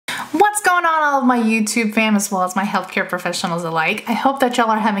going on, all of my YouTube fam as well as my healthcare professionals alike? I hope that y'all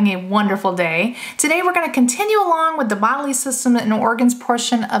are having a wonderful day. Today we're going to continue along with the bodily system and organs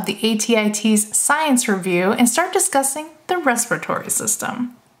portion of the ATI TEAS science review and start discussing the respiratory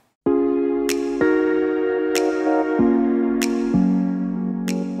system.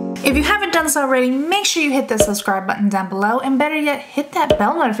 If you haven't done so already, make sure you hit the subscribe button down below, and better yet, hit that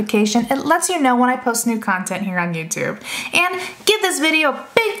bell notification. It lets you know when I post new content here on YouTube. And give this video a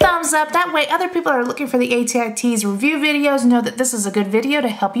big thumbs up, that way other people that are looking for the ATI TEAS review videos know that this is a good video to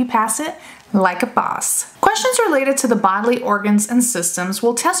help you pass it like a boss. Questions related to the bodily organs and systems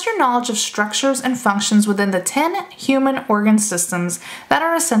will test your knowledge of structures and functions within the 10 human organ systems that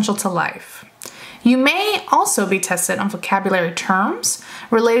are essential to life. You may also be tested on vocabulary terms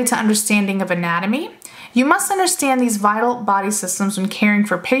related to understanding of anatomy. You must understand these vital body systems when caring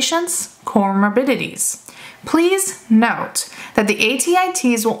for patients' comorbidities. Please note that the ATI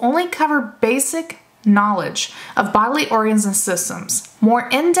TEAS will only cover basic knowledge of bodily organs and systems. More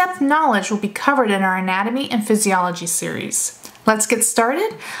in-depth knowledge will be covered in our anatomy and physiology series. Let's get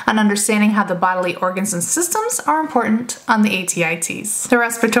started on understanding how the bodily organs and systems are important on the ATI TEAS. The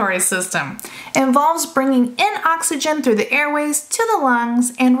respiratory system involves bringing in oxygen through the airways to the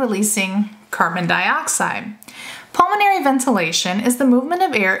lungs and releasing carbon dioxide. Pulmonary ventilation is the movement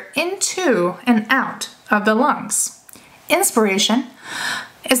of air into and out of the lungs. Inspiration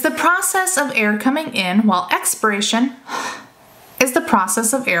is the process of air coming in, while expiration is the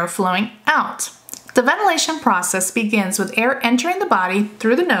process of air flowing out. The ventilation process begins with air entering the body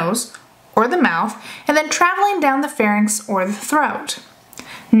through the nose or the mouth and then traveling down the pharynx or the throat.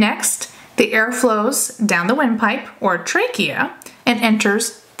 Next, the air flows down the windpipe or trachea and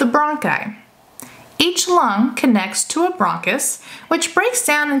enters the bronchi. Each lung connects to a bronchus, which breaks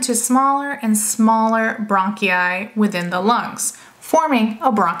down into smaller and smaller bronchi within the lungs, forming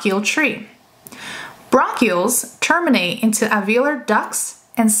a bronchial tree. Bronchioles terminate into alveolar ducts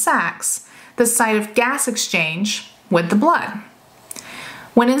and sacs, the site of gas exchange with the blood.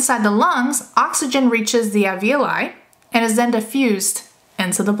 When inside the lungs, oxygen reaches the alveoli and is then diffused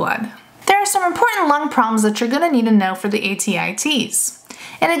into the blood. There are some important lung problems that you're going to need to know for the ATI TEAS.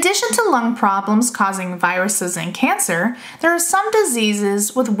 In addition to lung problems causing viruses and cancer, there are some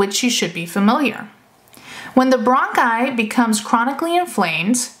diseases with which you should be familiar. When the bronchi becomes chronically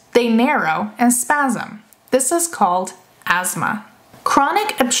inflamed, they narrow and spasm. This is called asthma.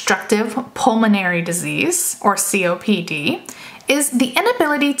 Chronic obstructive pulmonary disease, or COPD, is the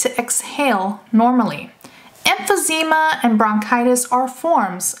inability to exhale normally. Emphysema and bronchitis are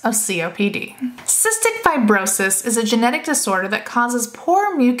forms of COPD. Cystic fibrosis is a genetic disorder that causes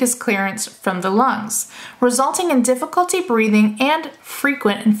poor mucus clearance from the lungs, resulting in difficulty breathing and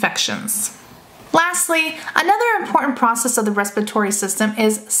frequent infections. Lastly, another important process of the respiratory system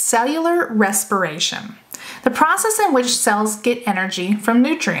is cellular respiration, the process in which cells get energy from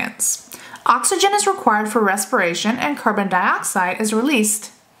nutrients. Oxygen is required for respiration and carbon dioxide is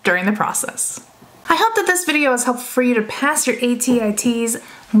released during the process. I hope that this video has helped for you to pass your ATI TEAS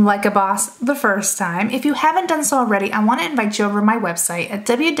like a boss the first time. If you haven't done so already, I want to invite you over to my website at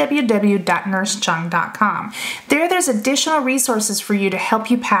www.nursecheung.com. There's additional resources for you to help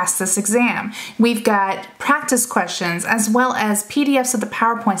you pass this exam. We've got practice questions as well as PDFs of the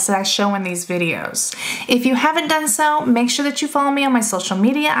PowerPoints that I show in these videos. If you haven't done so, make sure that you follow me on my social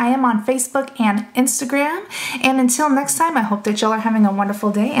media. I am on Facebook and Instagram. And until next time, I hope that y'all are having a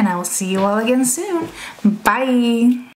wonderful day, and I will see you all again soon. Bye!